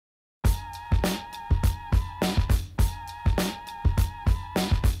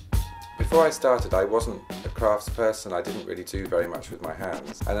Before I started, I wasn't a crafts person. I didn't really do very much with my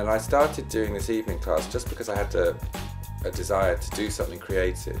hands. And then I started doing this evening class just because I had a desire to do something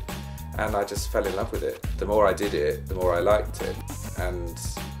creative. And I just fell in love with it. The more I did it, the more I liked it. And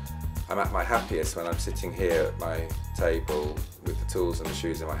I'm at my happiest when I'm sitting here at my table with the tools and the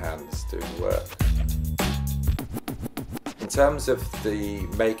shoes in my hands doing work. In terms of the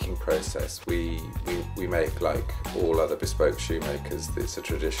making process, we make like all other bespoke shoemakers. It's a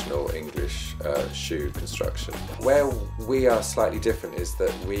traditional English shoe construction. Where we are slightly different is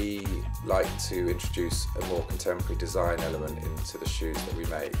that we like to introduce a more contemporary design element into the shoes that we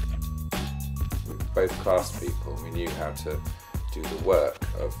make. We're both craftspeople. We knew how to do the work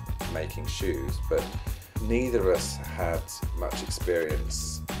of making shoes, but neither of us had much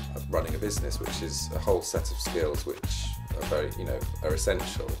experience of running a business, which is a whole set of skills which are very, are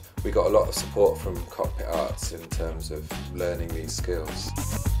essential. We got a lot of support from Cockpit Arts in terms of learning these skills.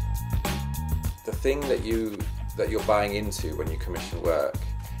 The thing that you're buying into when you commission work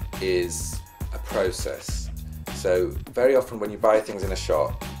is a process. So very often when you buy things in a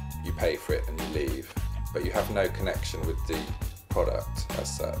shop, you pay for it and you leave, but you have no connection with the product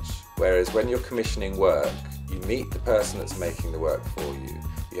as such. Whereas when you're commissioning work, you meet the person that's making the work for you,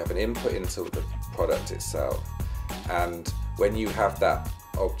 you have an input into the product itself, and when you have that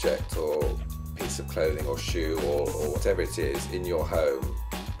object or piece of clothing or shoe or whatever it is in your home,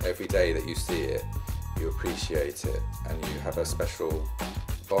 every day that you see it, you appreciate it and you have a special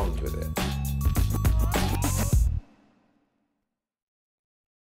bond with it.